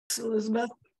Elizabeth.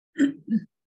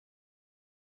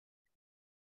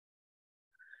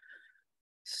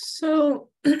 So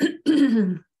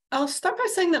I'll start by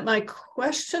saying that my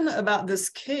question about this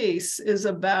case is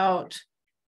about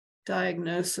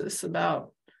diagnosis,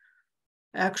 about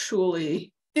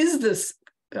actually, is this,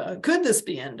 could this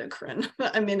be endocrine?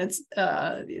 I mean, it's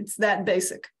that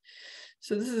basic.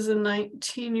 So this is a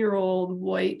 19-year-old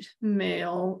white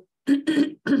male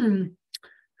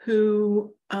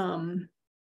who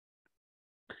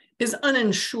is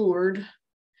uninsured.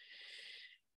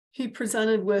 He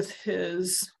presented with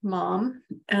his mom,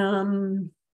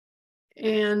 and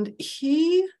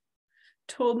he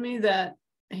told me that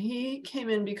he came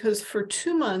in because for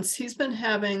 2 months he's been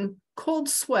having cold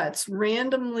sweats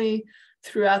randomly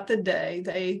throughout the day.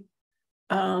 They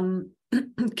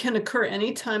can occur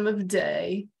any time of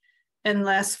day and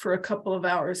last for a couple of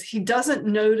hours. He doesn't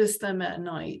notice them at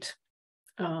night.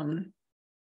 And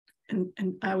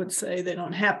I would say they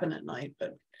don't happen at night,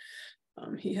 but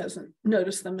he hasn't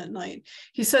noticed them at night.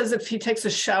 He says if he takes a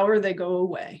shower, they go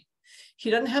away.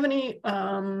 He doesn't have any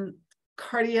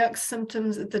cardiac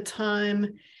symptoms at the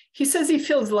time. He says he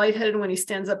feels lightheaded when he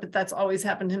stands up, but that's always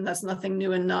happened to him. That's nothing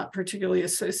new and not particularly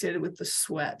associated with the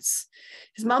sweats.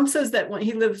 His mom says that when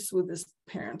he lives with his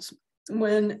parents,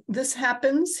 when this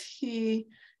happens,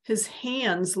 his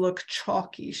hands look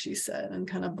chalky, she said, and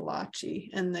kind of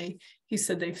blotchy. And he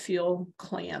said they feel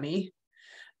clammy.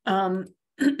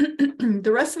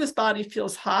 The rest of his body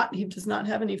feels hot. He does not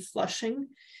have any flushing.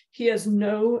 He has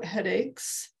no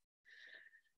headaches.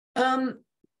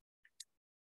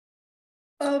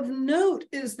 Of note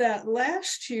is that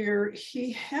last year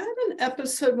he had an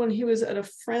episode when he was at a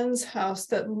friend's house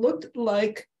that looked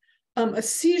like a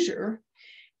seizure,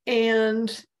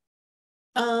 and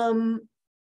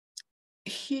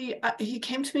he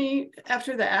came to me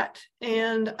after that,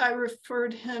 and I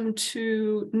referred him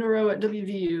to neuro at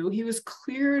WVU. He was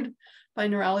cleared by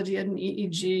neurology at an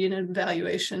EEG and an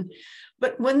evaluation.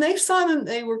 But when they saw him,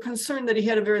 they were concerned that he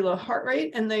had a very low heart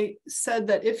rate, and they said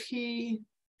that if he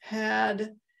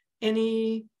had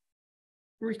any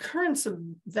recurrence of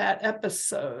that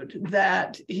episode,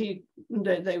 that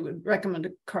they would recommend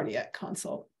a cardiac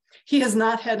consult. He has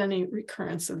not had any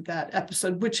recurrence of that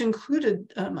episode, which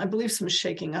included, I believe, some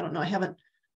shaking. I don't know. I haven't.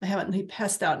 He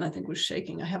passed out and I think was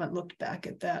shaking. I haven't looked back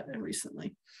at that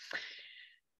recently.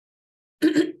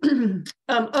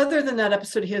 Other than that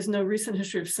episode, he has no recent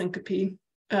history of syncope.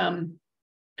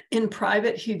 In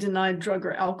private, he denied drug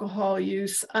or alcohol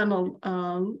use.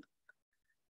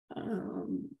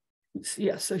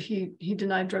 So he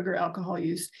denied drug or alcohol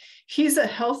use. He's a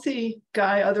healthy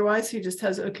guy. Otherwise, he just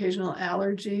has occasional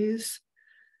allergies.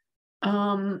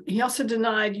 He also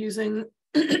denied using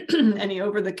any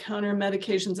over-the-counter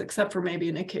medications, except for maybe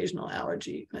an occasional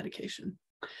allergy medication.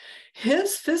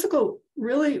 His physical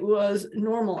really was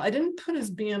normal. I didn't put his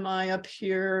BMI up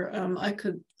here. I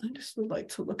just would like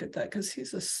to look at that because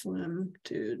he's a slim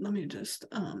dude. Let me just,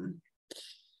 I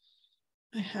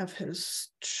have his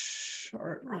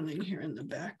chart running here in the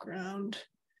background.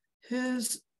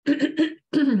 His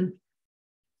BMI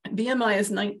is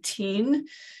 19.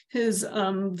 His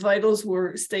vitals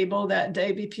were stable that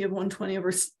day, BP of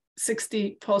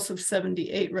 120/60, pulse of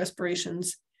 78,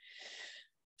 respirations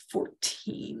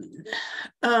 14.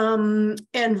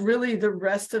 And really the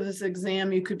rest of his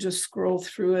exam, you could just scroll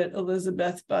through it,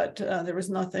 Elizabeth, but there was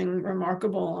nothing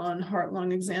remarkable on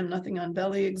heart-lung exam, nothing on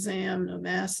belly exam, no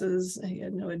masses, he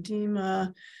had no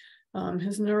edema.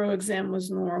 His neuro exam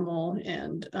was normal.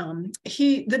 And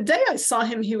the day I saw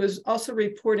him, he was also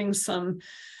reporting some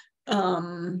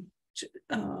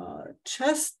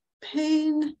chest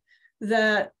pain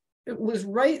that it was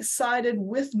right-sided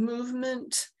with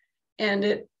movement,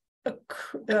 and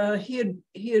he had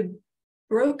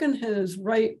broken his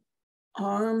right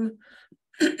arm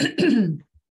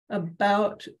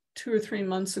about 2 or 3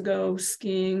 months ago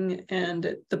skiing,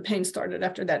 and the pain started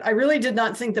after that. I really did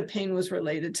not think the pain was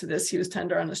related to this. He was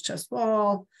tender on his chest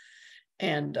wall,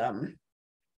 and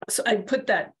so I put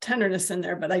that tenderness in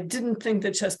there, but I didn't think the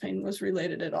chest pain was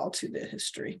related at all to the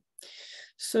history.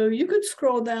 So you could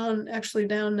scroll down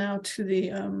now to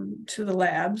the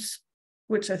labs,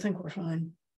 which I think were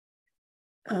fine.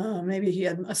 Maybe he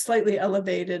had a slightly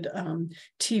elevated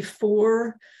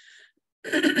T4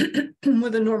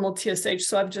 with a normal TSH.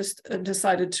 So I've just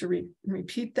decided to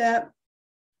repeat that.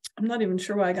 I'm not even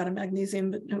sure why I got a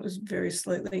magnesium, but it was very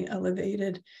slightly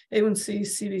elevated. A1C,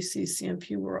 CBC,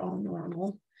 CMP were all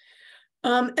normal.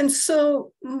 And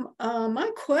so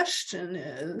my question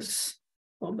is,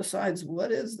 well, besides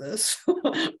what is this,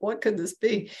 what could this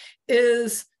be,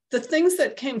 is the things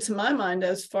that came to my mind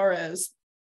as far as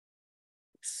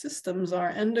systems are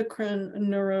endocrine,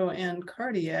 neuro, and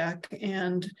cardiac.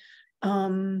 And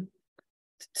to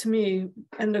me,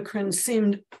 endocrine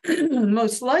seemed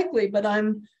most likely, but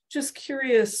I'm just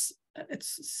curious.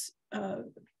 It's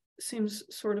seems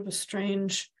sort of a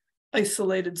strange,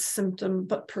 isolated symptom,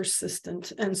 but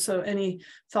persistent. And so any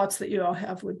thoughts that you all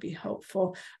have would be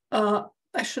helpful.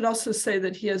 I should also say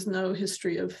that he has no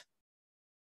history of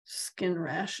skin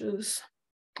rashes,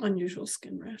 unusual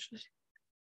skin rashes.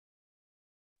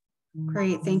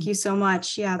 Great, thank you so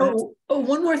much. Yeah.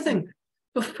 One more thing.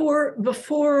 Before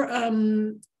I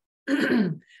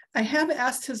have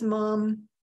asked his mom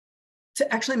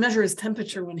to actually measure his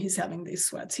temperature when he's having these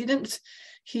sweats.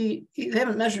 They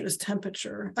haven't measured his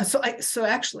temperature. So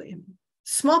actually,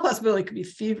 small possibility could be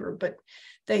fever, but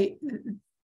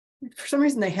for some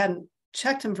reason they hadn't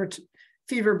checked him for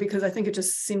fever, because I think it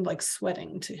just seemed like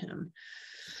sweating to him.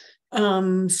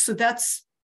 So that's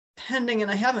pending,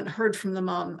 and I haven't heard from the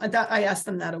mom. I asked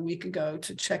them that a week ago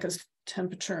to check his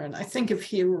temperature, and I think if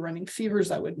he were running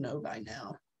fevers, I would know by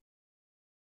now.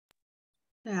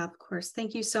 Yeah, of course.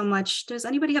 Thank you so much. Does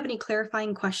anybody have any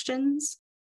clarifying questions?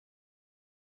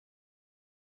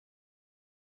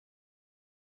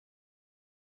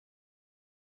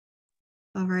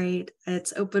 All right,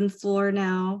 it's open floor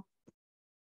now.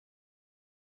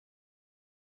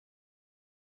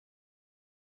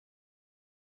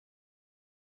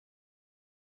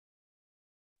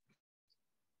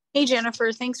 Hey,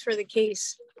 Jennifer, thanks for the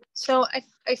case. So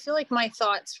I feel like my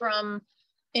thoughts from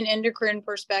an endocrine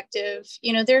perspective,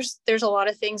 there's a lot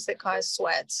of things that cause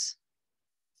sweats,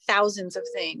 thousands of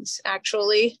things,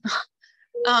 actually.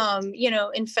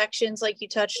 Infections like you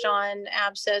touched on,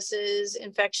 abscesses,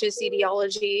 infectious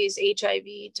etiologies,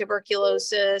 HIV,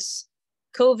 tuberculosis,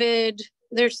 COVID.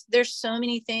 There's so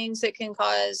many things that can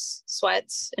cause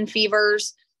sweats and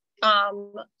fevers.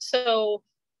 So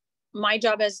my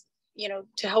job as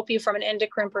to help you from an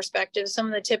endocrine perspective, some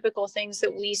of the typical things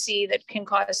that we see that can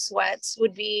cause sweats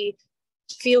would be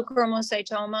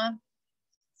pheochromocytoma.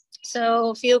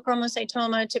 So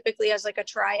pheochromocytoma typically has like a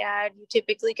triad. You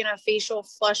typically can have facial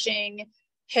flushing,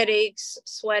 headaches,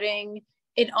 sweating.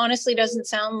 It honestly doesn't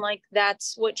sound like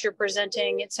that's what you're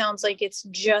presenting. It sounds like it's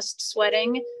just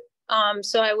sweating.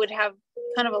 So I would have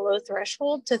kind of a low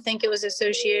threshold to think it was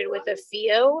associated with a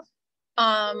pheo.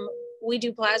 We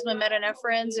do plasma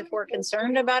metanephrines if we're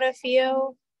concerned about a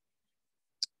pheo.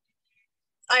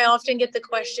 I often get the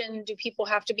question, do people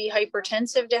have to be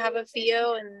hypertensive to have a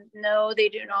pheo? And no, they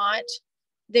do not.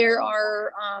 There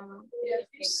are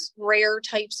rare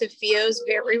types of pheos,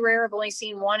 very rare. I've only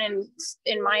seen one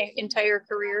in my entire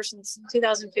career since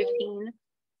 2015.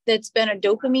 That's been a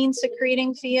dopamine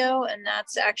secreting pheo, and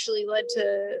that's actually led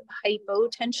to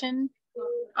hypotension.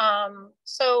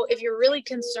 So if you're really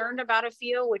concerned about a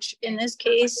pheo, which in this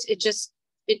case,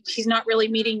 he's not really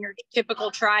meeting your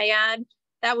typical triad,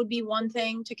 that would be one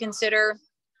thing to consider.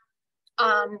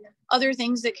 Other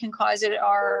things that can cause it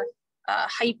are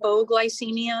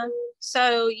hypoglycemia.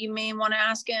 So you may want to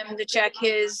ask him to check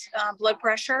his blood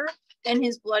pressure and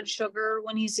his blood sugar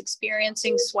when he's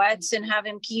experiencing sweats, and have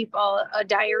him keep a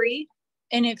diary.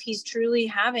 And if he's truly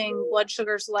having blood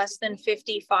sugars less than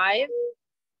 55,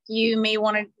 you may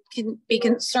want to be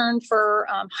concerned for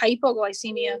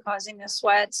hypoglycemia causing the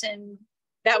sweats. And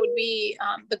that would be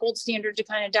the gold standard to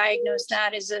kind of diagnose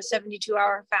that is a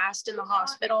 72-hour fast in the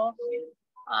hospital.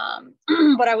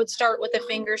 But I would start with a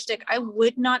finger stick. I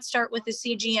would not start with a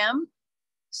CGM.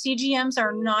 CGMs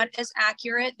are not as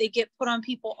accurate. They get put on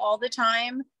people all the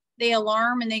time. They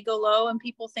alarm and they go low, and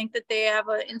people think that they have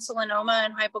an insulinoma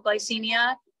and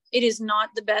hypoglycemia. It is not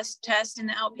the best test in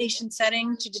the outpatient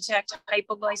setting to detect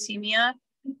hypoglycemia.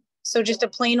 So just a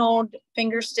plain old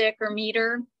finger stick or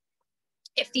meter.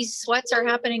 If these sweats are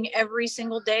happening every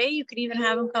single day, you could even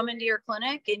have them come into your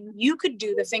clinic, and you could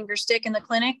do the finger stick in the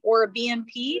clinic or a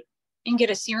BMP and get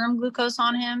a serum glucose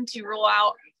on him to rule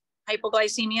out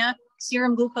hypoglycemia.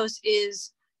 Serum glucose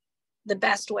is the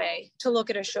best way to look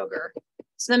at a sugar.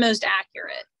 It's the most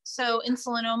accurate. So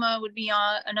insulinoma would be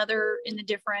another in the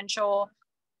differential.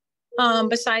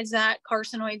 Besides that,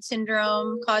 carcinoid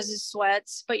syndrome causes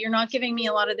sweats, but you're not giving me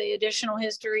a lot of the additional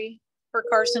history for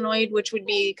carcinoid, which would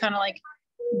be kind of like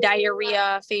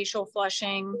diarrhea, facial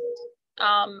flushing.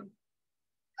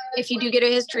 If you do get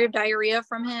a history of diarrhea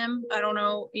from him, I don't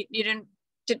know,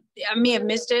 I may have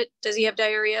missed it. Does he have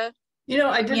diarrhea?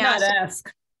 I did not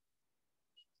ask.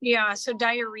 Yeah, so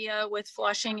diarrhea with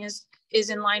flushing is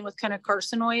in line with kind of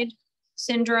carcinoid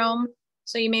syndrome.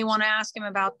 So you may want to ask him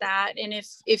about that. And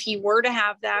if he were to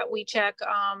have that, we check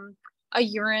a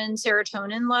urine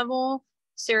serotonin level.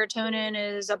 Serotonin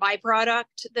is a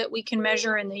byproduct that we can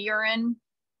measure in the urine.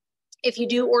 if you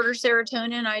do order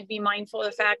serotonin, I'd be mindful of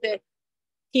the fact that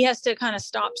he has to kind of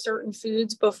stop certain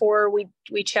foods before we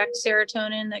check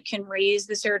serotonin that can raise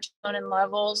the serotonin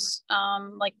levels,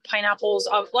 like pineapples,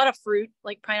 a lot of fruit,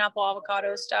 like pineapple,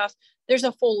 avocado stuff. There's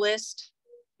a full list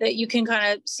that you can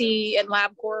kind of see at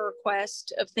LabCorp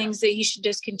request of things that he should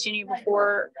discontinue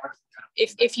before,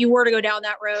 if you were to go down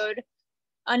that road.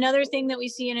 Another thing that we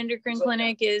see in endocrine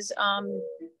clinic is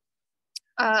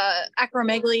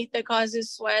acromegaly that causes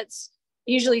sweats,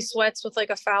 usually sweats with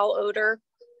like a foul odor.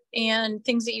 And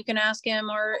things that you can ask him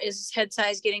are, is his head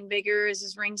size getting bigger? Is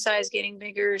his ring size getting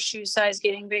bigger? Is shoe size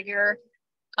getting bigger?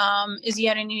 Is he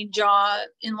had any jaw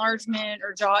enlargement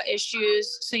or jaw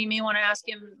issues? So you may want to ask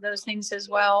him those things as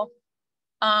well.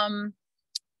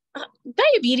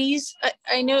 Diabetes,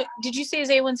 I know, did you say his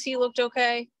A1C looked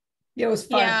okay? Yeah, it was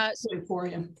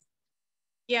 5.4 him.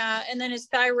 Yeah, and then his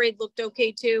thyroid looked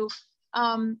okay too.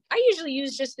 I usually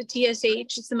use just the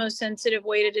TSH. It's the most sensitive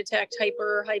way to detect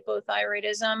hyper or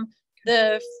hypothyroidism.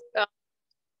 The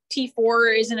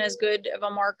T4 isn't as good of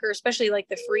a marker, especially like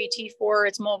the free T4.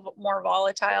 It's more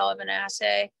volatile of an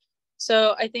assay.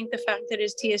 So I think the fact that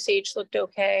his TSH looked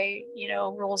okay, you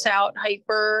know, rules out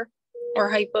hyper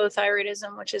or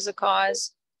hypothyroidism, which is a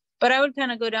cause. But I would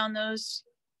kind of go down those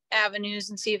avenues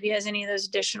and see if he has any of those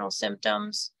additional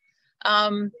symptoms.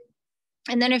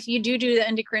 And then if you do the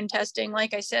endocrine testing,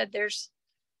 like I said, there's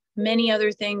many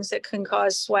other things that can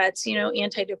cause sweats, you know,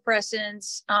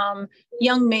 antidepressants.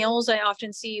 Young males I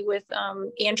often see with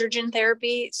androgen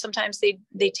therapy. Sometimes they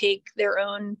take their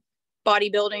own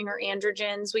bodybuilding or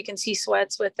androgens. We can see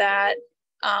sweats with that.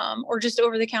 Or just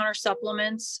over-the-counter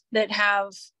supplements that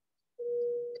have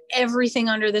everything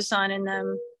under the sun in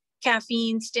them.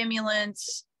 Caffeine,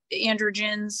 stimulants,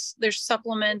 androgens, there's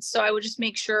supplements. So I would just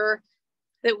make sure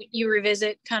that you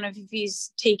revisit kind of if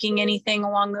he's taking anything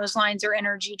along those lines, or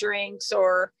energy drinks,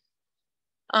 or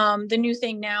the new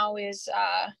thing now is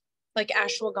like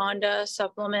ashwagandha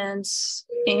supplements.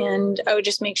 And I would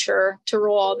just make sure to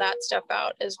rule all that stuff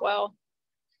out as well.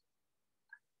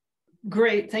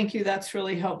 Great, thank you. That's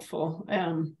really helpful.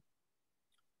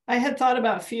 I had thought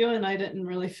about FEO and I didn't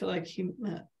really feel like he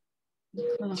met the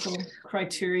clinical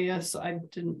criteria, so I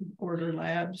didn't order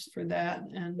labs for that.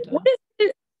 And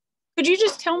could you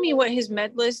just tell me what his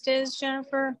med list is,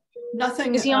 Jennifer?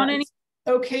 Nothing. Is he on any?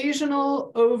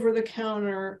 Occasional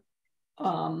over-the-counter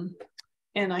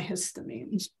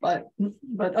antihistamines, but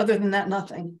other than that,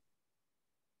 nothing.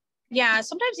 Yeah,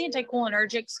 sometimes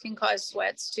anticholinergics can cause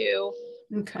sweats too.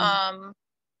 Okay.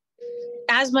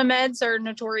 Asthma meds are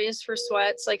notorious for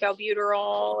sweats, like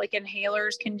albuterol, like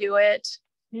inhalers can do it.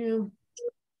 Yeah.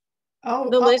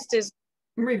 The list is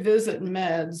revisit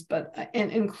meds, but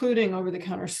and including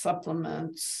over-the-counter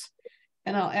supplements.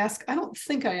 And I'll ask, I don't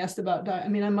think I asked about diet. I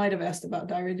mean, I might have asked about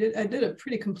diarrhea. I did a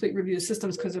pretty complete review of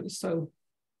systems because it was so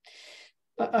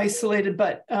isolated,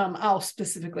 but I'll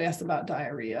specifically ask about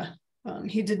diarrhea.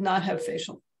 He did not have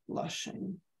facial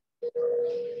flushing.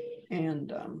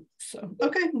 And so,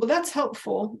 okay, well, that's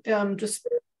helpful. Just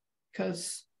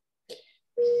because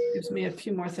it gives me a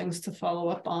few more things to follow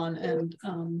up on. And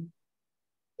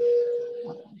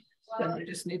then I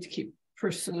just need to keep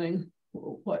pursuing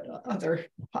what other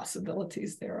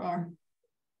possibilities there are.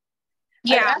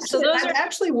 Yeah, I've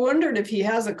actually wondered if he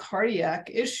has a cardiac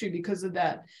issue because of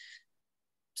that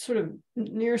sort of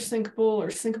near syncopal or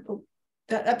syncopal,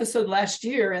 that episode last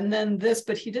year, and then this,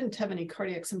 but he didn't have any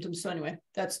cardiac symptoms. So anyway,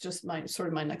 that's just my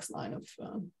next line of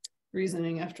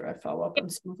reasoning after I follow up on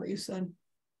some of what you said.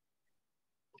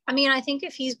 I mean, I think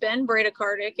if he's been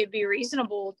bradycardic, it'd be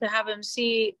reasonable to have him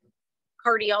see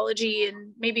cardiology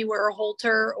and maybe wear a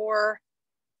Holter or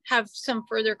have some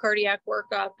further cardiac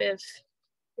workup if,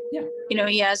 you know,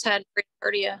 he has had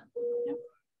bradycardia. Yeah.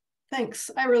 Thanks.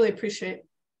 I really appreciate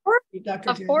you, Dr.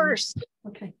 Of course.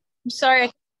 Okay. I'm sorry I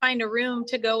can't find a room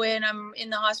to go in. I'm in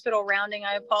the hospital rounding.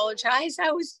 I apologize.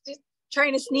 I was just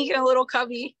trying to sneak in a little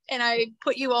cubby and I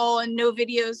put you all on no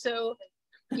video so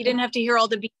you didn't have to hear all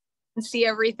the beats and see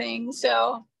everything.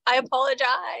 So I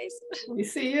apologize. We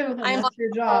see you. And that's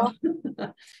your job.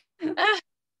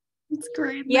 It's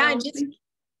great. Yeah, just you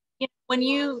know, when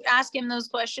you ask him those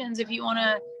questions, if you want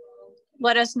to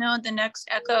let us know at the next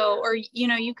echo, or you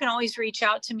know, you can always reach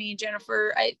out to me,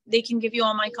 Jennifer. They can give you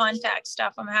all my contact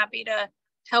stuff. I'm happy to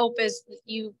help as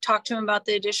you talk to him about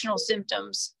the additional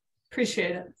symptoms.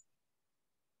 Appreciate it.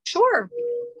 Sure.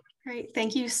 Great.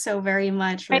 Thank you so very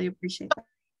much. Really appreciate that.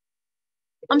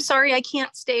 I'm sorry I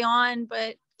can't stay on,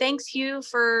 but thanks Hugh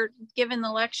for giving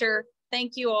the lecture.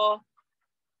 Thank you all.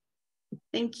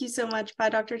 Thank you so much. Bye,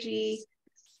 Dr. G.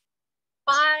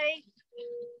 Bye.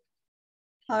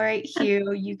 All right,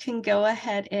 Hugh, you can go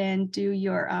ahead and do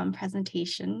your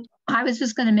presentation. I was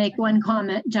just going to make one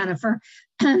comment, Jennifer.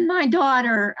 My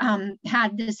daughter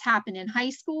had this happen in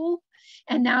high school,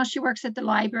 and now she works at the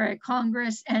Library of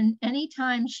Congress. And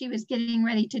anytime she was getting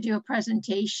ready to do a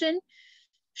presentation,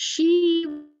 she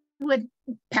would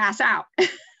pass out.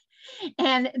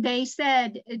 And they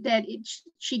said that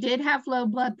she did have low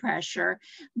blood pressure,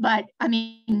 but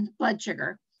blood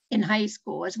sugar in high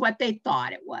school is what they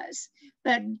thought it was.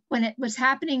 But when it was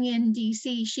happening in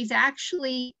DC, she's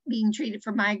actually being treated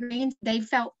for migraines. They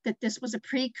felt that this was a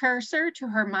precursor to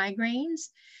her migraines.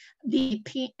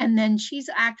 And then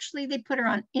they put her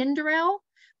on Indorel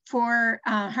for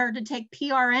her to take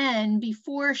PRN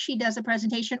before she does a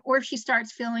presentation, or if she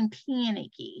starts feeling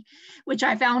panicky, which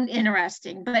I found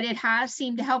interesting, but it has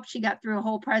seemed to help. She got through a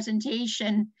whole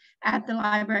presentation at the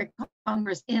Library of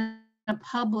Congress in a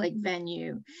public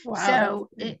venue. Wow.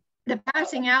 So the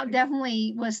passing out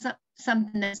definitely was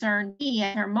something that concerned me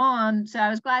and her mom. So I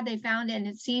was glad they found it. And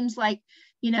it seems like,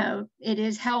 it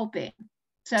is helping.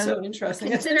 So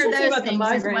interesting. Consider it's interesting those about things the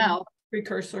migraine as well.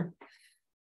 Precursor.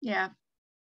 Yeah.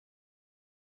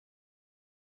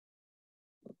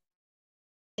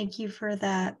 Thank you for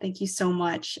that. Thank you so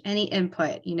much. Any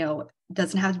input,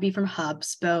 doesn't have to be from hub,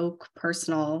 spoke,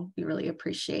 personal. We really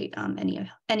appreciate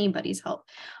anybody's help.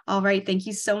 All right. Thank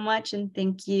you so much. And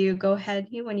thank you. Go ahead,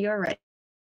 Hugh, when you're ready.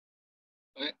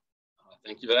 Okay.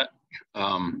 Thank you for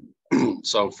that.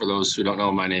 So for those who don't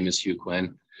know, my name is Hugh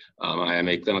Quinn. I am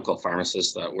a clinical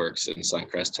pharmacist that works in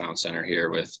Suncrest Town Center here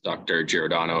with Dr.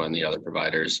 Giordano and the other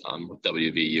providers with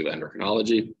WVU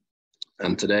Endocrinology.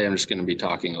 And today I'm just going to be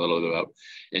talking a little bit about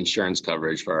insurance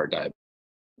coverage for our diabetic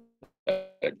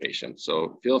patients.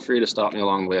 So feel free to stop me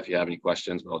along the way if you have any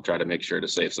questions, but I'll try to make sure to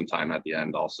save some time at the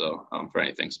end also for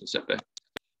anything specific.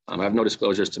 I have no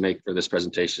disclosures to make for this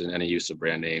presentation. Any use of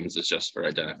brand names is just for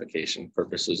identification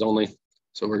purposes only.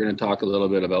 So we're going to talk a little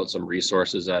bit about some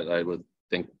resources that I would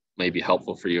think may be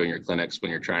helpful for you in your clinics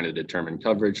when you're trying to determine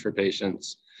coverage for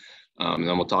patients. And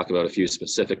then we'll talk about a few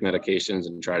specific medications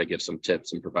and try to give some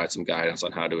tips and provide some guidance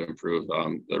on how to improve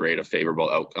the rate of favorable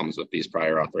outcomes with these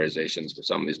prior authorizations for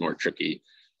some of these more tricky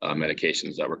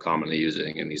medications that we're commonly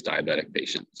using in these diabetic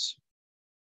patients.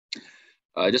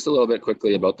 Just a little bit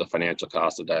quickly about the financial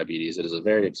cost of diabetes. It is a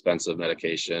very expensive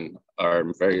medication,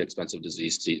 or very expensive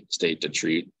disease state to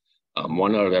treat.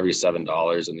 1 out of every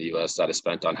 $7 in the US that is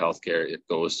spent on healthcare, it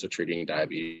goes to treating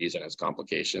diabetes and its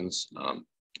complications.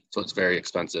 So it's very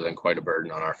expensive and quite a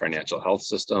burden on our financial health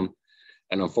system.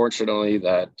 And unfortunately,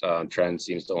 that trend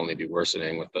seems to only be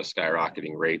worsening with the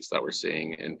skyrocketing rates that we're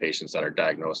seeing in patients that are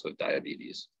diagnosed with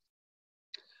diabetes.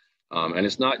 And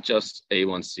it's not just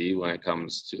A1C when it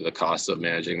comes to the cost of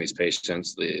managing these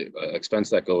patients. The expense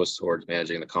that goes towards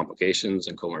managing the complications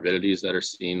and comorbidities that are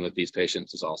seen with these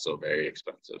patients is also very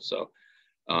expensive. So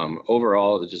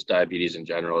overall, just diabetes in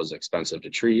general is expensive to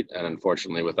treat. And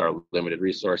unfortunately, with our limited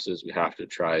resources, we have to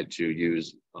try to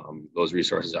use those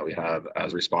resources that we have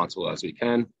as responsible as we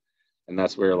can. And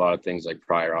that's where a lot of things like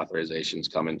prior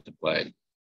authorizations come into play.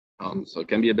 So it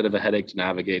can be a bit of a headache to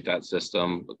navigate that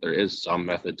system, but there is some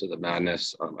method to the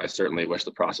madness. I certainly wish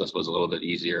the process was a little bit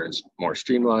easier and more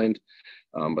streamlined,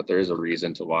 but there is a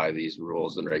reason to why these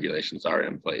rules and regulations are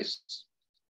in place.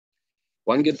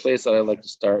 One good place that I'd like to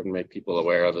start and make people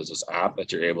aware of is this app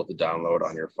that you're able to download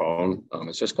on your phone.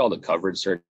 It's just called the Coverage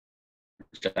Search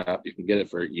app. You can get it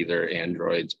for either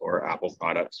Androids or Apple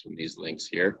products from these links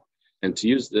here. And to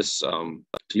use this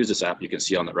app, you can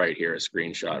see on the right here a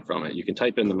screenshot from it. You can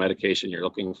type in the medication you're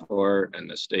looking for and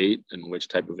the state and which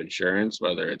type of insurance,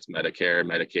 whether it's Medicare,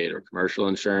 Medicaid, or commercial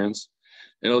insurance.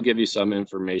 And it'll give you some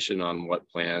information on what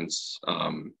plans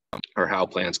or how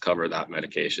plans cover that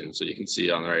medication. So you can see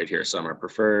on the right here, some are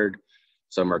preferred,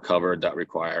 some are covered that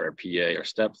require a PA or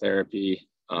step therapy.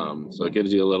 So it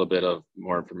gives you a little bit of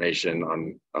more information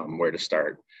on where to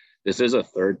start. This is a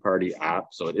third-party app,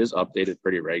 so it is updated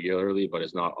pretty regularly, but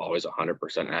it's not always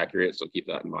 100% accurate, so keep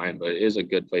that in mind. But it is a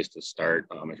good place to start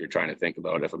if you're trying to think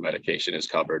about if a medication is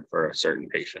covered for a certain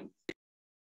patient.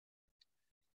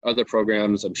 Other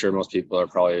programs, I'm sure most people are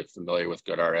probably familiar with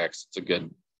GoodRx. It's a good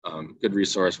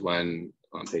resource when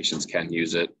patients can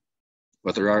use it.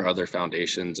 But there are other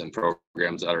foundations and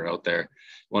programs that are out there.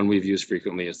 One we've used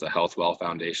frequently is the HealthWell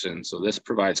Foundation. So this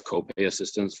provides copay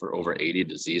assistance for over 80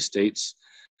 disease states.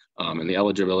 And the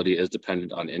eligibility is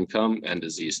dependent on income and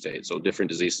disease state. So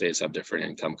different disease states have different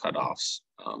income cutoffs.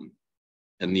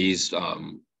 And these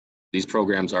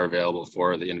programs are available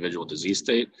for the individual disease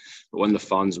state. But when the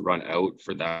funds run out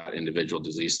for that individual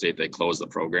disease state, they close the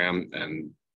program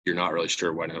and you're not really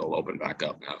sure when it'll open back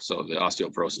up now. So the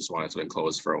osteoporosis one has been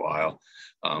closed for a while,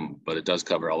 but it does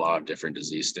cover a lot of different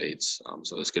disease states.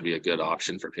 So this could be a good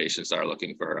option for patients that are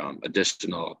looking for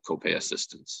additional copay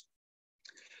assistance.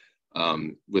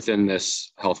 Within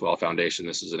this HealthWell Foundation,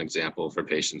 this is an example for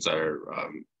patients that are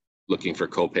looking for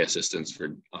copay assistance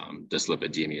for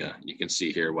dyslipidemia. You can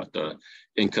see here what the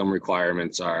income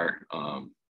requirements are,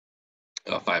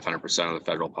 500% of the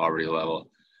federal poverty level,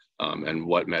 and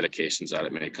what medications that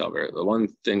it may cover. The one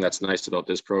thing that's nice about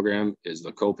this program is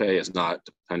the copay is not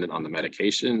dependent on the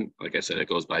medication. Like I said, it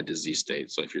goes by disease state.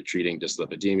 So if you're treating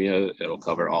dyslipidemia, it'll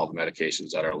cover all the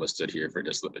medications that are listed here for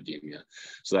dyslipidemia.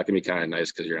 So that can be kind of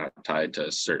nice because you're not tied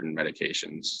to certain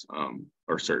medications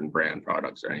or certain brand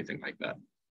products or anything like that.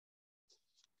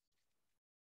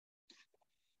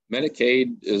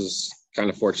 Medicaid is kind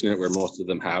of fortunate where most of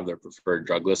them have their preferred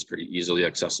drug list pretty easily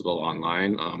accessible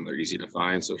online. They're easy to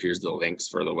find. So here's the links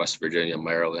for the West Virginia,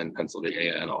 Maryland,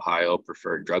 Pennsylvania, and Ohio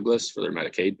preferred drug lists for their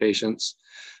Medicaid patients.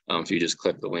 If you just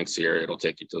click the links here, it'll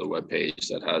take you to the webpage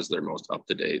that has their most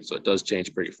up-to-date. So it does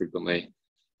change pretty frequently.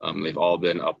 They've all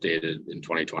been updated in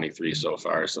 2023 so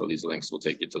far. So these links will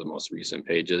take you to the most recent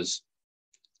pages.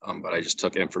 But I just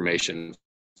took information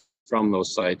from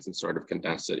those sites and sort of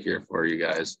condensed it here for you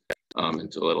guys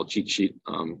into a little cheat sheet.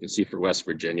 You can see for West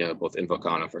Virginia, both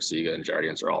Invokana, Farxiga, and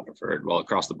Jardiance are all preferred. Well,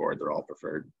 across the board, they're all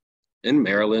preferred. In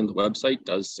Maryland, the website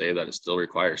does say that it still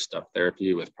requires step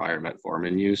therapy with prior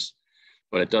metformin use,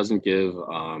 but it doesn't give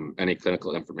any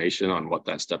clinical information on what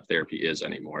that step therapy is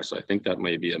anymore. So I think that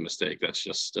may be a mistake. That's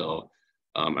just still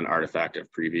an artifact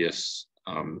of previous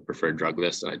preferred drug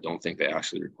lists, and I don't think they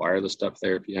actually require the step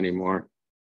therapy anymore.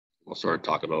 We'll sort of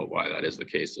talk about why that is the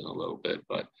case in a little bit,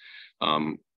 but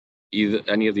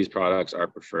any of these products are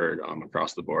preferred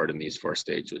across the board in these 4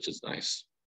 states, which is nice.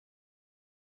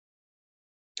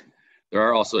 There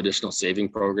are also additional saving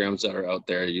programs that are out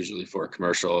there, usually for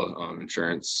commercial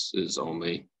insurances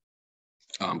only.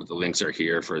 But the links are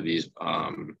here for these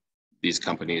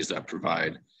companies that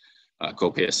provide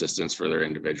copay assistance for their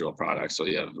individual products. So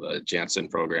you have the Janssen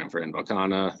program for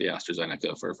Invokana, the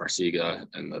AstraZeneca for Farxiga,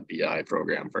 and the BI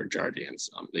program for Jardiance.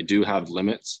 They do have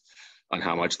limits on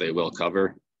how much they will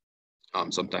cover.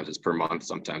 Sometimes it's per month,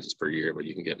 sometimes it's per year, but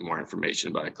you can get more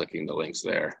information by clicking the links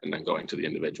there and then going to the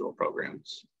individual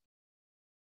programs.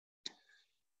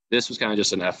 This was kind of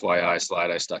just an FYI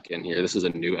slide I stuck in here. This is a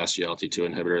new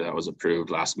SGLT2 inhibitor that was approved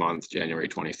last month, January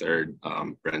 23rd,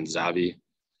 Brenzavvy,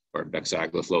 or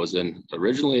bexagliflozin.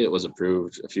 Originally, it was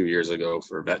approved a few years ago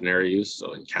for veterinary use,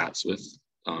 so in cats with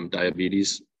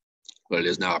diabetes, but it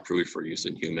is now approved for use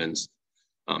in humans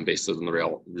based on the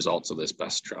real results of this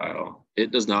BEST trial.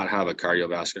 It does not have a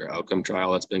cardiovascular outcome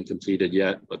trial that's been completed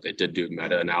yet, but they did do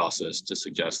meta-analysis to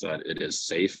suggest that it is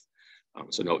safe.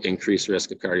 So no increased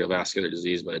risk of cardiovascular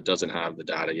disease, but it doesn't have the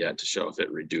data yet to show if it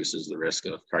reduces the risk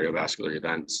of cardiovascular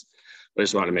events. But I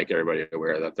just want to make everybody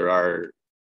aware that there are,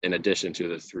 in addition to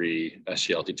the 3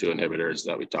 SGLT2 inhibitors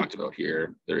that we talked about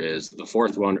here, there is the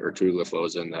 4th one,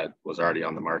 ertugliflozin, that was already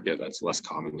on the market that's less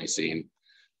commonly seen.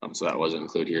 So that wasn't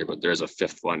included here, but there's a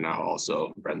 5th one now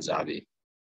also, Brenzavvy.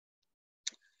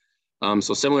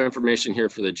 So similar information here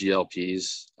for the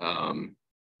GLPs.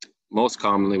 Most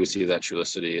commonly, we see that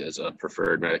Trulicity is a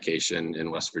preferred medication in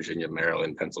West Virginia,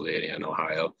 Maryland, Pennsylvania, and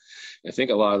Ohio. I think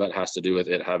a lot of that has to do with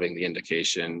it having the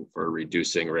indication for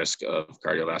reducing risk of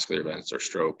cardiovascular events or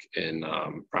stroke in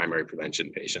primary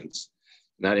prevention patients.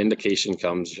 And that indication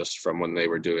comes just from when they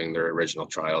were doing their original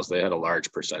trials. They had a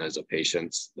large percentage of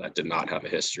patients that did not have a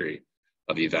history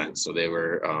of events. So they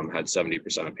were had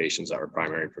 70% of patients that were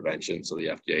primary prevention. So the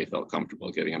FDA felt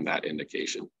comfortable giving them that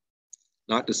indication.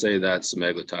 Not to say that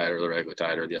semaglutide or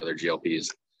liraglutide or the other GLPs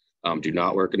do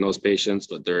not work in those patients,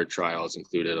 but their trials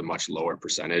included a much lower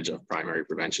percentage of primary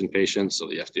prevention patients. So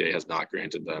the FDA has not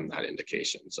granted them that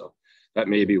indication. So that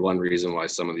may be one reason why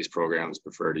some of these programs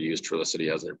prefer to use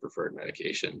Trulicity as their preferred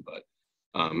medication. But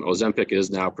Ozempic is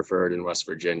now preferred in West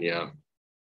Virginia,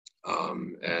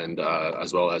 and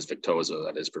as well as Victoza,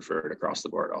 that is preferred across the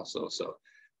board also. So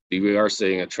we are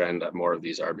seeing a trend that more of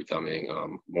these are becoming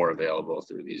more available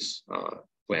through these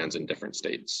plans in different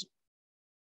states.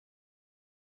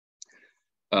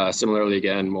 Similarly,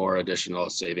 again, more additional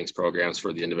savings programs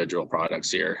for the individual products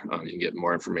here. You can get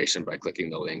more information by clicking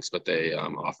the links, but they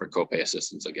offer copay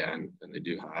assistance again, and they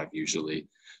do have usually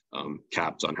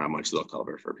caps on how much they'll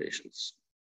cover for patients.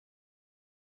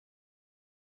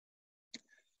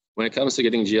 When it comes to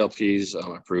getting GLPs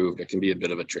approved, it can be a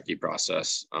bit of a tricky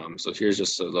process. So here's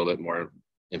just a little bit more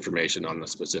information on the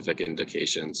specific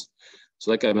indications.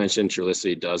 So like I mentioned,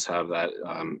 Trulicity does have that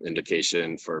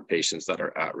indication for patients that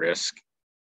are at risk.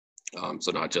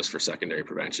 So not just for secondary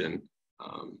prevention.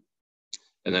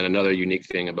 And then another unique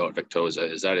thing about Victoza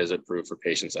is that is approved for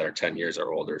patients that are 10 years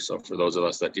or older. So for those of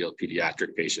us that deal with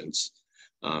pediatric patients,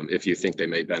 if you think they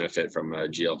may benefit from a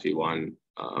GLP-1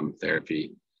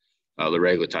 therapy,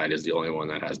 liraglutide is the only one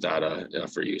that has data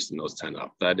for use in those 10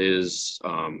 up. That is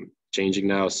changing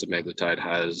now. Semaglutide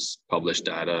has published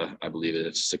data. I believe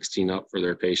it's 16 up for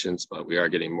their patients, but we are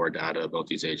getting more data about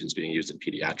these agents being used in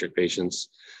pediatric patients.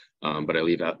 But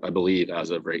I believe as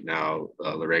of right now,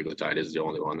 liraglutide is the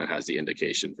only one that has the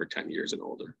indication for 10 years and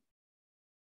older.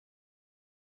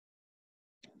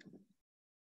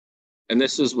 And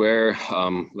this is where,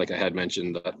 like I had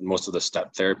mentioned, that most of the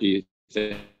step therapy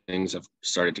things have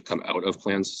started to come out of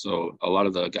plans. So a lot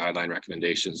of the guideline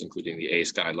recommendations, including the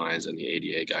ACE guidelines and the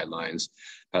ADA guidelines,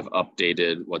 have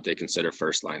updated what they consider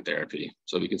first-line therapy.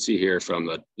 So we can see here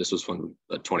this was from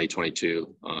the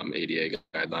 2022 ADA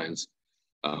guidelines.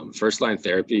 First-line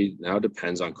therapy now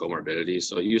depends on comorbidity.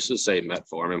 So it used to say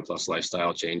metformin plus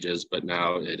lifestyle changes, but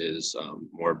now it is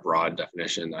more broad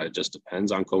definition that it just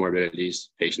depends on comorbidities,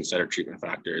 patient-centered treatment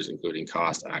factors, including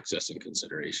cost, access, and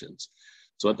considerations.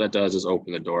 So what that does is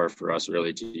open the door for us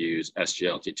really to use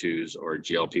SGLT2s or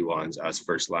GLP-1s as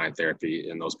first-line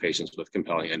therapy in those patients with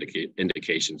compelling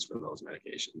indications for those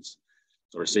medications.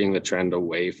 So we're seeing the trend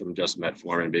away from just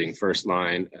metformin being first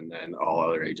line and then all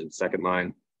other agents second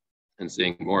line, and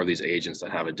seeing more of these agents that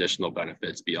have additional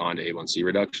benefits beyond A1C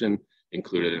reduction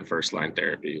included in first-line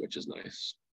therapy, which is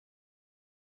nice.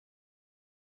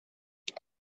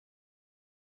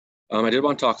 I did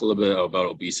want to talk a little bit about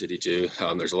obesity too.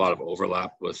 There's a lot of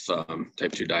overlap with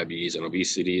type 2 diabetes and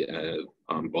obesity,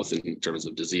 both in terms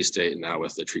of disease state and now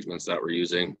with the treatments that we're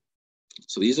using.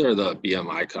 So these are the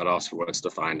BMI cutoffs for what's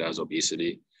defined as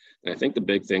obesity. And I think the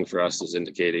big thing for us is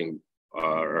indicating,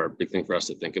 or a big thing for us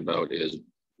to think about is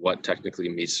what technically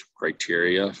meets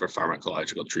criteria for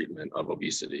pharmacological treatment of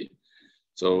obesity.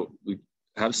 So we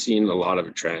have seen a lot of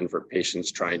a trend for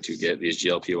patients trying to get these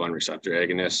GLP-1 receptor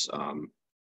agonists,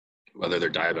 whether they're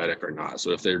diabetic or not.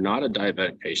 So if they're not a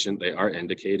diabetic patient, they are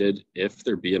indicated if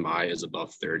their BMI is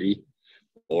above 30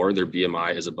 or their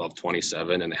BMI is above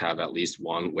 27 and they have at least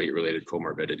one weight-related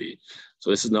comorbidity. So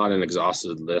this is not an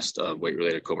exhaustive list of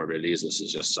weight-related comorbidities. This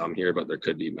is just some here, but there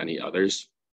could be many others.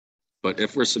 But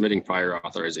if we're submitting prior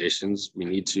authorizations, we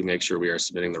need to make sure we are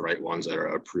submitting the right ones that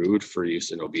are approved for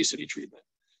use in obesity treatment.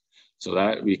 So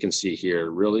that we can see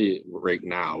here, really right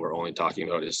now, we're only talking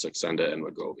about is Saxenda and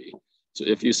Wegovy. So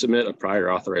if you submit a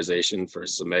prior authorization for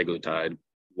semaglutide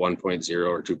 1.0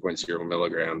 or 2.0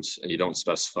 milligrams, and you don't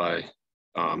specify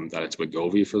that it's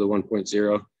Wegovy for the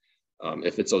 1.0,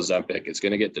 if it's Ozempic, it's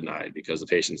going to get denied because the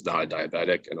patient's not a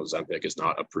diabetic and Ozempic is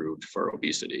not approved for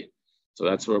obesity. So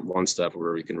that's one step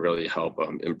where we can really help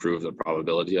improve the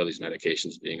probability of these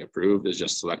medications being approved is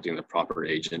just selecting the proper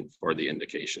agent for the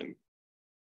indication.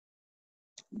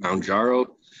 Mounjaro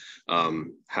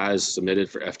has submitted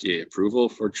for FDA approval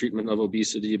for treatment of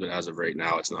obesity, but as of right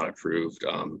now, it's not approved.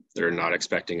 They're not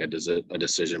expecting a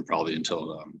decision probably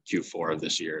until Q4 of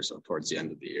this year, so towards the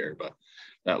end of the year, but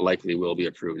that likely will be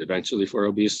approved eventually for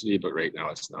obesity, but right now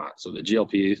it's not. So the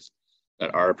GLPs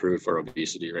that are approved for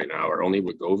obesity right now are only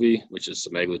Wegovy, which is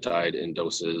semaglutide in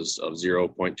doses of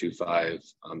 0.25,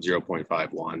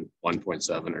 0.51,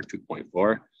 1.7, or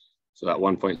 2.4. So that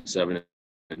 1.7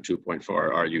 and 2.4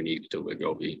 are unique to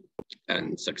Wegovy,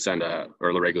 and Saxenda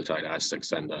or liraglutide as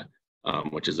Saxenda,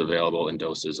 which is available in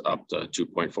doses up to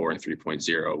 2.4 and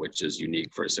 3.0, which is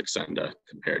unique for Saxenda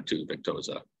compared to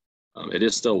Victoza. It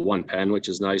is still one pen, which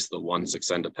is nice. The one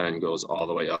Saxenda pen goes all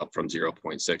the way up from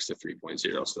 0.6 to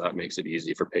 3.0. So that makes it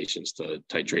easy for patients to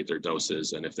titrate their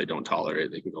doses. And if they don't tolerate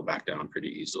it, they can go back down pretty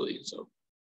easily. So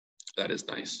that is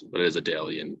nice, but it is a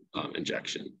daily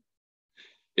injection.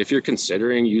 If you're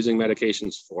considering using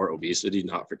medications for obesity,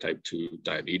 not for type 2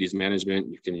 diabetes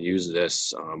management, you can use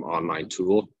this online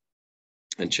tool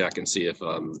and check and see if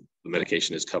the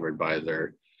medication is covered by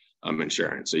their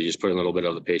insurance. So you just put in a little bit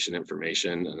of the patient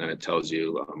information and then it tells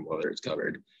you whether it's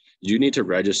covered. You need to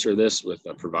register this with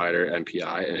a provider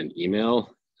MPI and an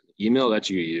email. The email that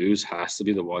you use has to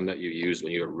be the one that you used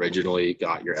when you originally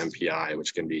got your MPI,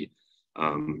 which can be a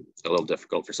little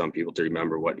difficult for some people to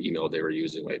remember what email they were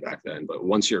using way back then. But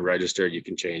once you're registered, you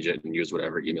can change it and use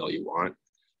whatever email you want.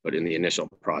 But in the initial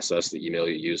process, the email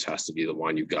you use has to be the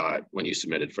one you got when you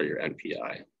submitted for your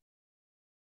NPI.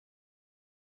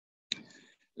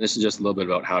 This is just a little bit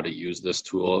about how to use this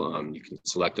tool. You can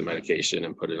select a medication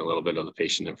and put in a little bit of the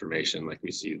patient information like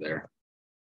we see there.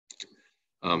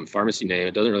 Pharmacy name,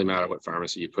 it doesn't really matter what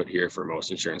pharmacy you put here for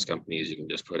most insurance companies. You can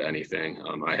just put anything.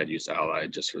 I had used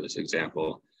Allied just for this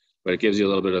example. but it gives you a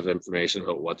little bit of information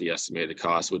about what the estimated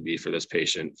cost would be for this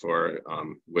patient for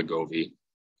Wegovy.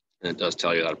 And it does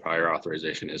tell you that a prior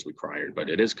authorization is required, but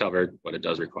it is covered, but it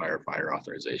does require prior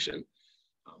authorization.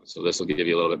 So this will give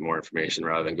you a little bit more information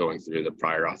rather than going through the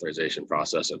prior authorization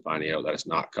process and finding out that it's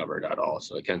not covered at all.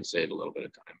 So it can save a little bit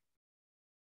of time.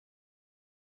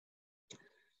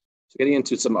 So getting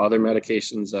into some other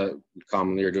medications that we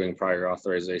commonly are doing prior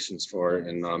authorizations for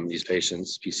in these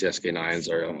patients,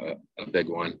 PCSK9s are a big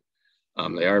one.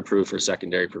 They are approved for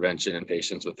secondary prevention in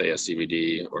patients with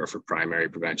ASCVD or for primary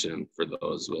prevention for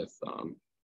those with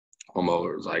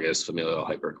homozygous familial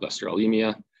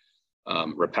hypercholesterolemia.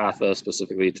 Repatha,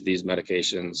 specifically to these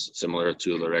medications, similar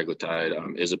to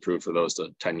liraglutide, is approved for those to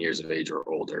 10 years of age or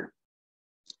older.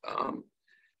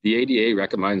 The ADA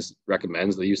recommends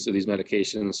the use of these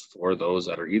medications for those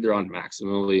that are either on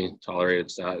maximally tolerated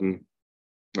statin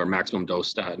or maximum dose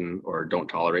statin or don't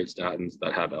tolerate statins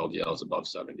that have LDLs above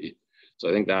 70. So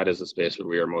I think that is the space where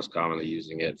we are most commonly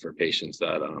using it for patients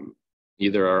that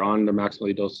either are on the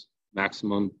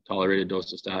maximum tolerated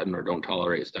dose of statin or don't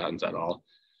tolerate statins at all.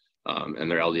 And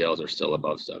their LDLs are still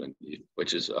above 70,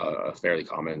 which is a fairly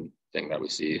common thing that we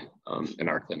see in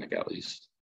our clinic at least.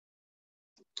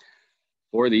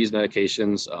 For these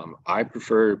medications, I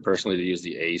prefer personally to use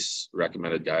the ACE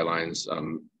recommended guidelines.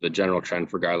 The general trend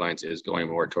for guidelines is going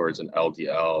more towards an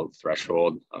LDL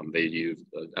threshold. They use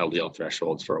LDL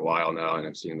thresholds for a while now, and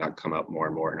I'm seeing that come up more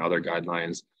and more in other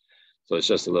guidelines. So it's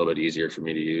just a little bit easier for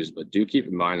me to use, but do keep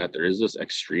in mind that there is this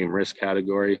extreme risk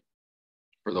category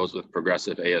for those with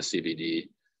progressive ASCVD,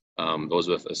 those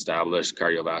with established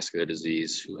cardiovascular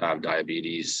disease who have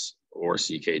diabetes or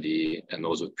CKD, and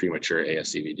those with premature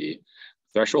ASCVD.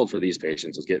 Threshold for these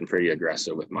patients is getting pretty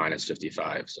aggressive with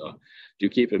 -55. So do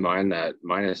keep in mind that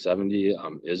 -70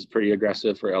 is pretty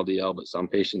aggressive for LDL, but some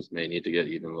patients may need to get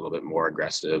even a little bit more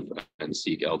aggressive and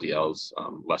seek LDLs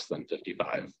less than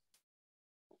 55.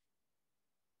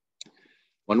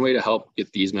 One way to help get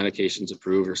these medications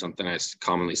approved, or something I've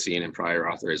commonly seen in prior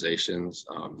authorizations,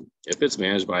 if it's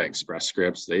managed by Express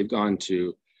Scripts, they've gone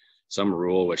to some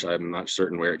rule, which I'm not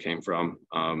certain where it came from.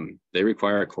 They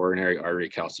require a coronary artery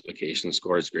calcification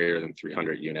scores greater than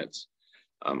 300 units.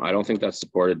 I don't think that's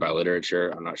supported by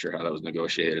literature. I'm not sure how that was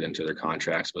negotiated into their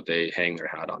contracts, but they hang their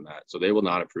hat on that. So they will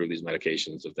not approve these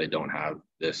medications if they don't have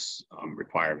this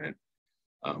requirement,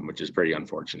 which is pretty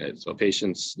unfortunate. So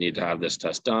patients need to have this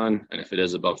test done. And if it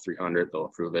is above 300, they'll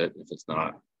approve it. If it's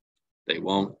not, they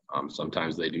won't.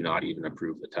 Sometimes they do not even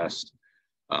approve the test.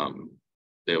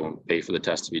 They won't pay for the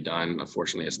test to be done.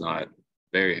 Unfortunately, it's not a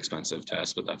very expensive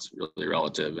test, but that's really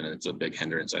relative. And it's a big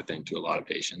hindrance, I think, to a lot of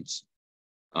patients.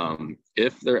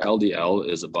 If their LDL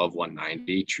is above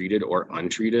 190, treated or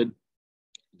untreated,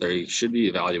 they should be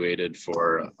evaluated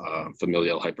for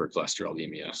familial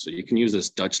hypercholesterolemia. So you can use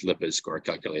this Dutch lipid score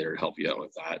calculator to help you out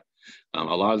with that. A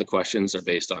lot of the questions are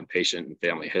based on patient and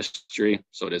family history.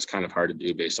 So it is kind of hard to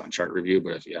do based on chart review,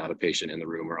 but if you have a patient in the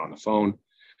room or on the phone,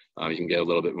 you can get a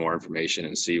little bit more information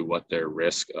and see what their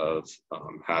risk of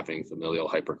having familial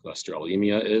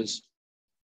hypercholesterolemia is.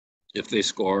 If they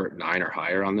score 9 or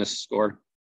higher on this score,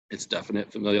 it's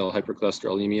definite familial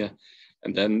hypercholesterolemia.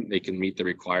 And then they can meet the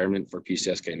requirement for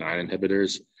PCSK9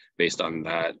 inhibitors based on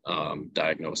that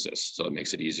diagnosis. So it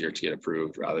makes it easier to get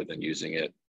approved rather than using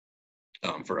it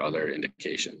for other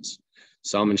indications.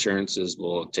 Some insurances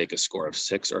will take a score of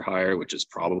 6 or higher, which is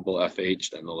probable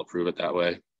FH, and they'll approve it that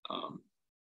way.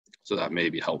 So that may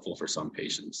be helpful for some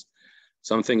patients.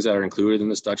 Some things that are included in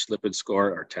this Dutch lipid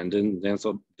score are tendon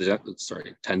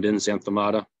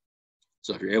xanthomata.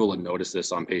 So if you're able to notice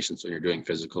this on patients when you're doing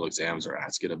physical exams or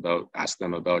ask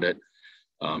them about it,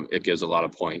 it gives a lot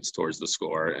of points towards the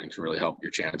score and can really help your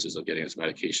chances of getting this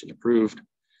medication approved.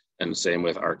 And the same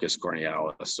with arcus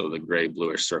cornealis, so the gray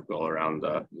bluish circle around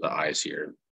the eyes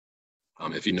here.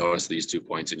 If you notice these 2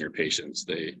 points in your patients,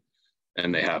 they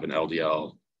have an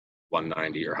LDL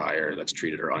 190 or higher that's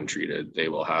treated or untreated, they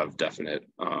will have definite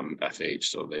FH,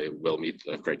 so they will meet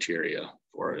the criteria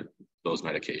for those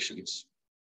medications.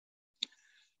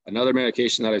 Another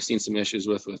medication that I've seen some issues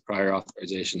with prior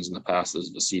authorizations in the past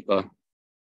is Vascepa.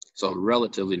 So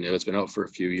relatively new, it's been out for a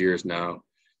few years now.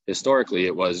 Historically,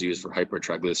 it was used for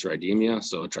hypertriglyceridemia,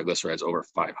 so triglycerides over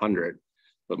 500,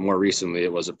 but more recently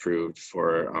it was approved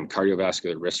for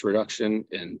cardiovascular risk reduction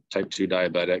in type 2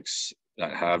 diabetics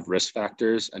that have risk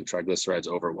factors and triglycerides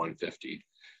over 150. So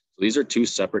these are 2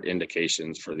 separate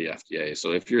indications for the FDA.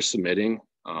 So if you're submitting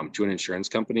to an insurance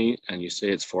company and you say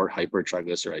it's for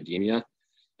hypertriglyceridemia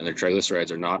and their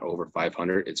triglycerides are not over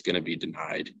 500, it's going to be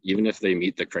denied, even if they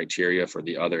meet the criteria for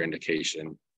the other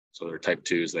indication. So they're type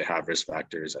 2s, they have risk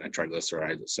factors and a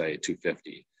triglyceride, let's say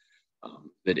 250.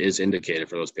 It is indicated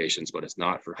for those patients, but it's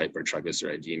not for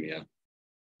hypertriglyceridemia.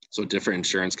 So different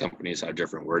insurance companies have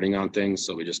different wording on things.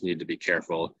 So we just need to be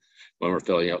careful when we're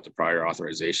filling out the prior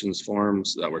authorizations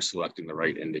forms that we're selecting the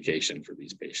right indication for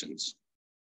these patients.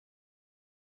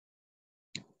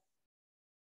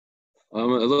 A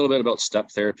little bit about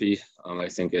step therapy, I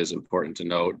think is important to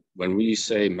note. When we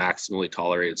say maximally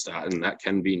tolerated statin, that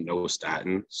can be no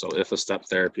statin. So if a step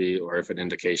therapy or if an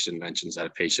indication mentions that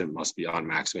a patient must be on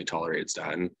maximally tolerated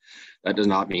statin, that does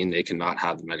not mean they cannot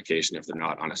have the medication if they're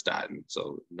not on a statin.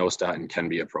 So no statin can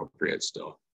be appropriate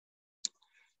still.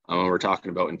 When we're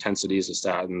talking about intensities of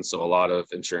statins, so a lot of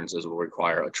insurances will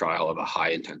require a trial of a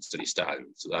high intensity statin.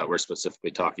 So that we're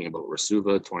specifically talking about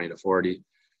Rasuva 20 to 40,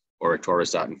 or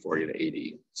atorvastatin 40 to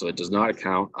 80. So it does not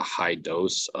count a high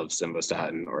dose of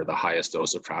simvastatin or the highest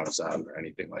dose of pravastatin or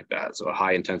anything like that. So a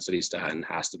high intensity statin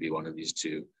has to be one of these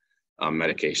two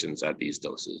medications at these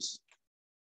doses.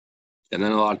 And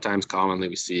then a lot of times commonly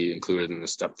we see included in the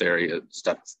step therapy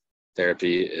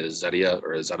is Zetia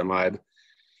or ezetimibe.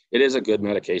 It is a good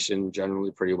medication,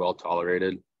 generally pretty well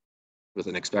tolerated with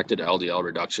an expected LDL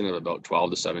reduction of about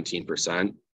 12 to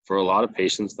 17%. For a lot of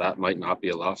patients, that might not be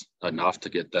enough to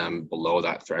get them below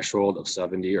that threshold of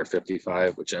 70 or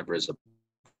 55, whichever is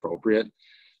appropriate.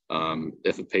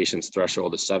 If a patient's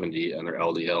threshold is 70 and their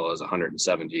LDL is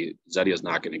 170, Zetia is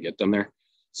not going to get them there.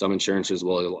 Some insurances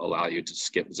will allow you to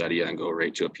skip Zetia and go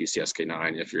right to a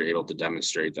PCSK9 if you're able to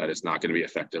demonstrate that it's not going to be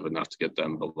effective enough to get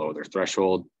them below their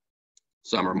threshold.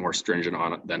 Some are more stringent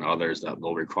on it than others that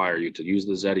will require you to use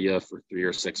the Zetia for 3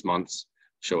 or 6 months.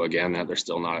 Show again that they're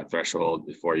still not at threshold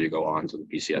before you go on to the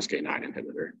PCSK9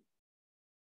 inhibitor.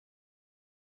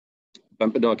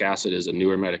 Bempedoic acid is a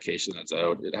newer medication that's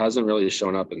out. It hasn't really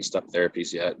shown up in step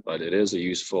therapies yet, but it is a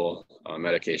useful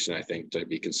medication, I think, to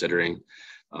be considering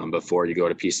before you go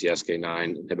to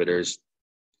PCSK9 inhibitors.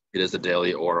 It is a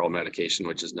daily oral medication,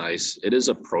 which is nice. It is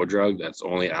a prodrug that's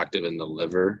only active in the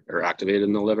liver or activated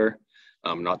in the liver.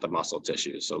 Not the muscle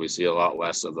tissue. So we see a lot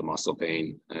less of the muscle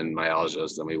pain and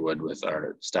myalgias than we would with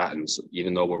our statins,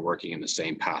 even though we're working in the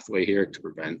same pathway here to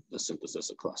prevent the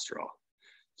synthesis of cholesterol.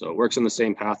 So it works in the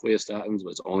same pathway as statins, but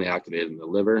it's only activated in the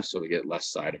liver, so we get less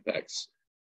side effects.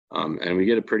 And we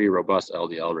get a pretty robust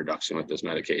LDL reduction with this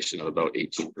medication of about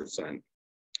 18%,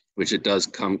 which it does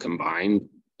come combined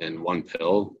in one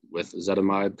pill with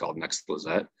ezetimibe called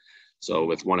Nexlizet. So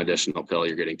with one additional pill,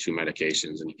 you're getting 2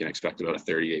 medications and you can expect about a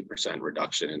 38%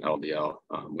 reduction in LDL,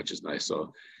 which is nice.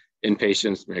 So in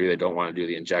patients, maybe they don't want to do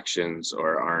the injections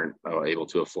or aren't able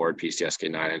to afford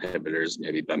PCSK9 inhibitors,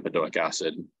 maybe bempedoic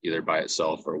acid, either by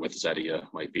itself or with Zetia,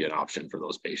 might be an option for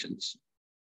those patients.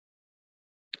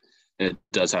 And it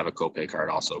does have a copay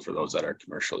card also for those that are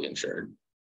commercially insured.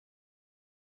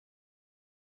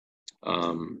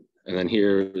 And then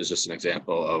here is just an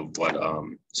example of what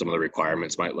some of the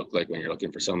requirements might look like when you're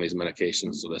looking for some of these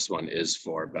medications. So this one is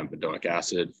for bempedoic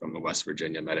acid from the West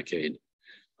Virginia Medicaid.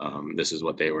 This is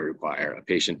what they would require: a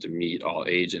patient to meet all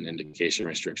age and indication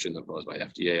restrictions imposed by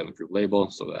FDA on the approved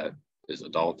label. So that is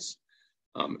adults.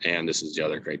 And this is the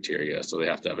other criteria. So they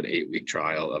have to have an 8-week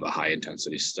trial of a high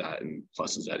intensity statin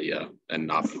plus Zetia and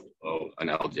not below an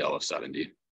LDL of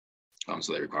 70.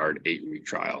 So they required an 8-week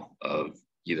trial of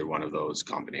either one of those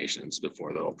combinations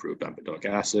before they'll approve bempedoic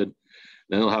acid.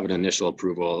 Then they'll have an initial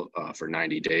approval for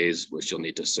 90 days, which you'll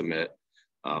need to submit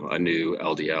a new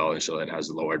LDL and show that it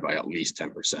has lowered by at least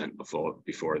 10%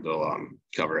 before they'll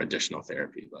cover additional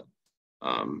therapy. But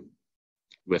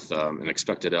with an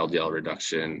expected LDL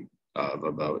reduction of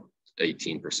about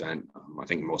 18%, I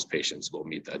think most patients will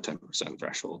meet that 10%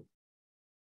 threshold.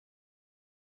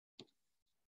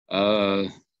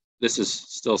 This is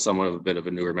still somewhat of a bit of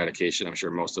a newer medication. I'm sure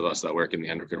most of us that work in the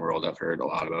endocrine world have heard a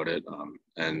lot about it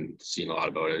and seen a lot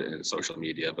about it in social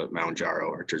media, but Mounjaro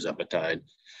or tirzepatide.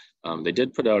 They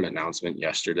did put out an announcement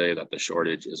yesterday that the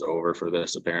shortage is over for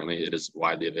this. Apparently it is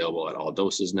widely available at all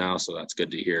doses now, so that's good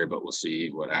to hear, but we'll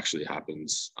see what actually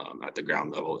happens at the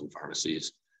ground level in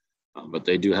pharmacies. But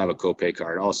they do have a copay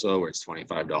card also where it's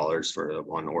 $25 for a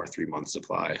 1 or 3 month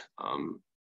supply.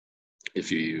 If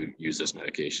you use this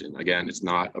medication. Again, it's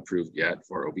not approved yet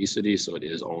for obesity, so it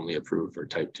is only approved for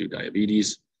type 2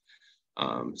 diabetes.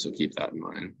 So keep that in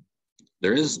mind.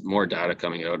 There is more data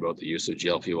coming out about the use of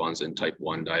GLP-1s in type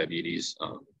 1 diabetes.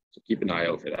 So keep an eye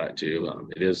out for that too.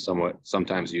 It is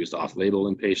sometimes used off-label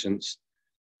in patients.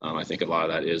 I think a lot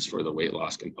of that is for the weight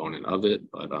loss component of it,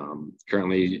 but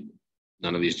currently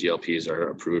none of these GLPs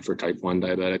are approved for type 1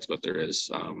 diabetics, but there is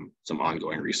some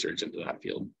ongoing research into that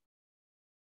field.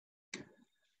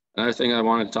 Another thing I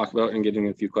want to talk about and getting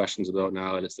a few questions about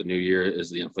now that it's the new year is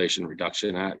the Inflation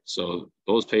Reduction Act. So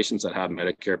those patients that have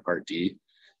Medicare Part D,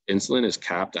 Insulin is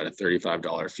capped at a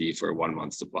 $35 fee for a 1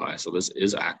 month supply. So this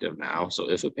is active now. So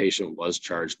if a patient was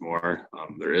charged more,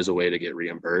 there is a way to get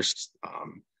reimbursed.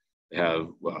 They have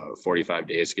 45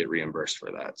 days to get reimbursed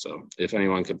for that. So if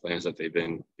anyone complains that they've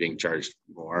been being charged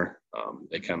more,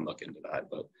 they can look into that.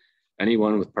 But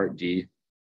anyone with Part D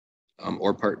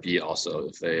or Part B also,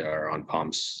 if they are on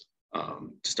pumps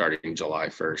starting July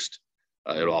 1st,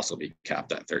 it'll also be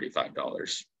capped at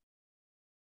 $35.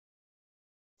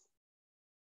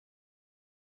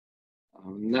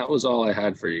 That was all I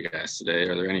had for you guys today.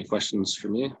 Are there any questions for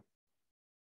me?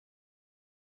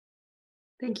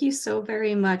 Thank you so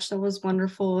very much. That was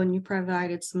wonderful. And you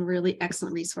provided some really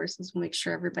excellent resources. We'll make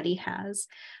sure everybody has.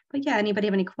 But yeah, anybody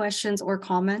have any questions or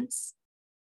comments?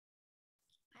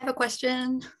 I have a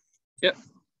question. Yep.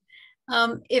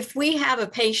 If we have a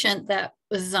patient that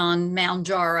was on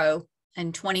Mounjaro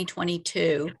in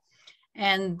 2022,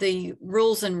 and the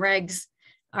rules and regs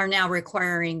are now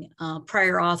requiring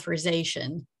prior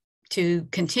authorization to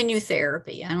continue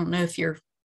therapy. I don't know if you're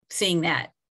seeing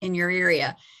that in your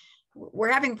area.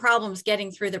 We're having problems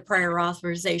getting through the prior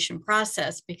authorization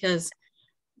process because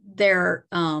their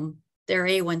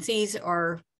A1Cs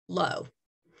are low,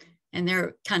 and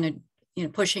they're kind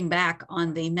of pushing back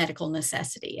on the medical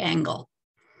necessity angle.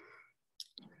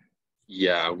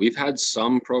 Yeah, we've had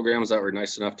some programs that were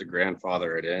nice enough to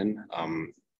grandfather it in,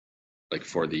 like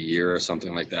for the year or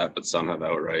something like that, but some have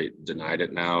outright denied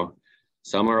it now.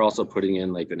 Some are also putting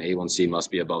in like an A1C must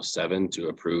be above 7 to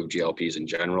approve GLPs in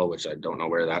general, which I don't know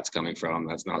where that's coming from.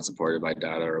 That's not supported by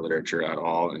data or literature at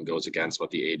all, and goes against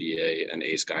what the ADA and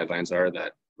ACE guidelines are,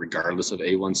 that regardless of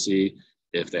A1C,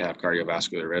 if they have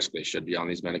cardiovascular risk, they should be on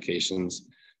these medications.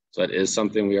 So that is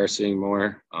something we are seeing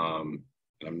more.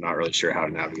 I'm not really sure how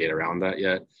to navigate around that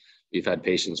yet. We've had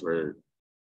patients where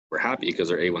we're happy because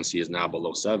their A1C is now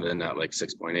below 7 at like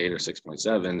 6.8 or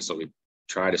 6.7. So we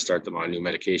try to start them on a new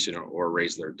medication or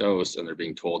raise their dose, and they're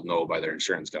being told no by their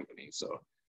insurance company. So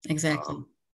Exactly.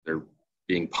 They're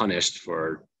being punished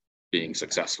for being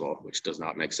successful, which does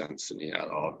not make sense to me at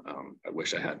all. I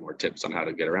wish I had more tips on how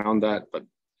to get around that, but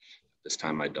this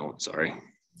time I don't, sorry.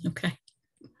 Okay.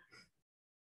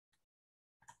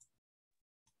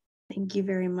 Thank you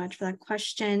very much for that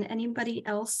question. Anybody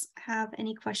else have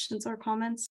any questions or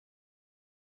comments?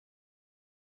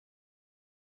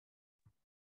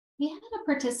 We had a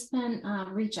participant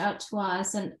reach out to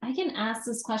us, and I can ask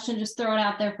this question, just throw it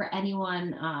out there for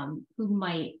anyone who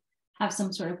might have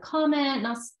some sort of comment,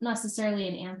 not necessarily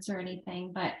an answer or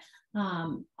anything, but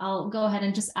I'll go ahead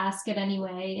and just ask it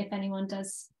anyway if anyone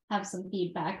does have some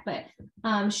feedback.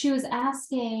 But she was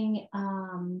asking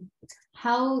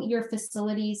how your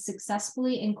facilities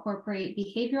successfully incorporate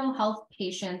behavioral health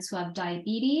patients who have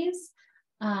diabetes.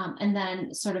 And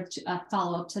then sort of a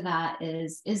follow-up to that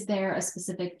is there a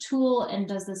specific tool, and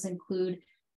does this include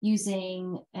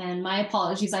using, and my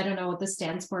apologies, I don't know what this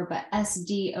stands for, but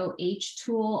SDOH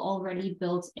tool already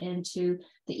built into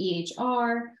the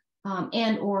EHR,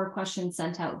 and or questions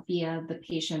sent out via the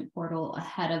patient portal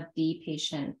ahead of the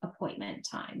patient appointment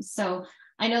time. So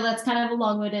I know that's kind of a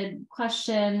long-winded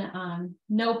question.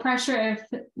 No pressure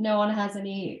if no one has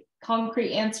any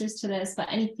concrete answers to this, but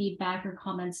any feedback or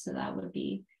comments to that would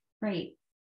be great.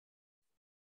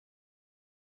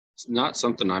 It's not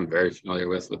something I'm very familiar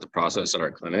with the process at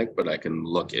our clinic, but I can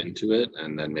look into it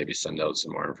and then maybe send out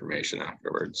some more information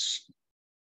afterwards.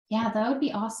 Yeah, that would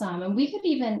be awesome. And we could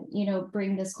even,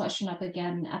 bring this question up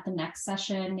again at the next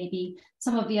session. Maybe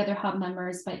some of the other hub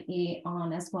members might be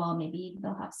on as well. Maybe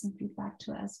they'll have some feedback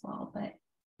to it as well, but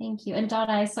thank you. And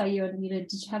Donna, I saw you unmuted.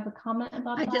 Did you have a comment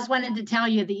about that? I just wanted to tell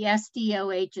you the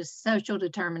SDOH is social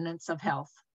determinants of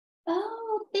health.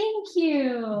 Oh, thank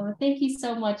you. Thank you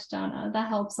so much, Donna. That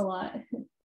helps a lot.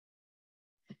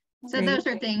 So those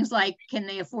are things like, can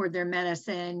they afford their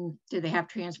medicine? Do they have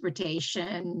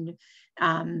transportation?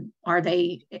 Are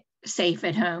they safe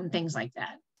at home? Things like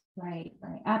that. Right.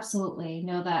 Absolutely.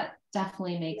 No, that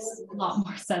definitely makes a lot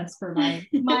more sense for my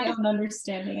own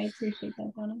understanding. I appreciate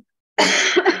that, Donna.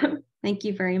 Thank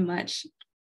you very much.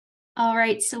 All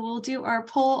right, so we'll do our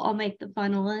poll. I'll make the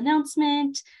final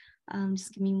announcement.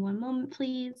 Just give me one moment,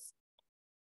 please.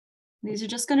 These are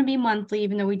just going to be monthly,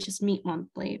 even though we just meet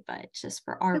monthly, but just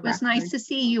for our It was record. nice to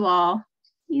see you all.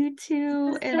 You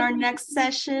too. And our next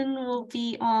session will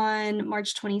be on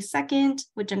March 22nd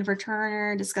with Jennifer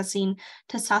Turner discussing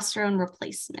testosterone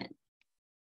replacement.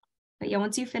 But yeah,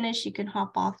 once you finish, you can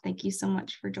hop off. Thank you so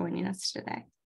much for joining us today.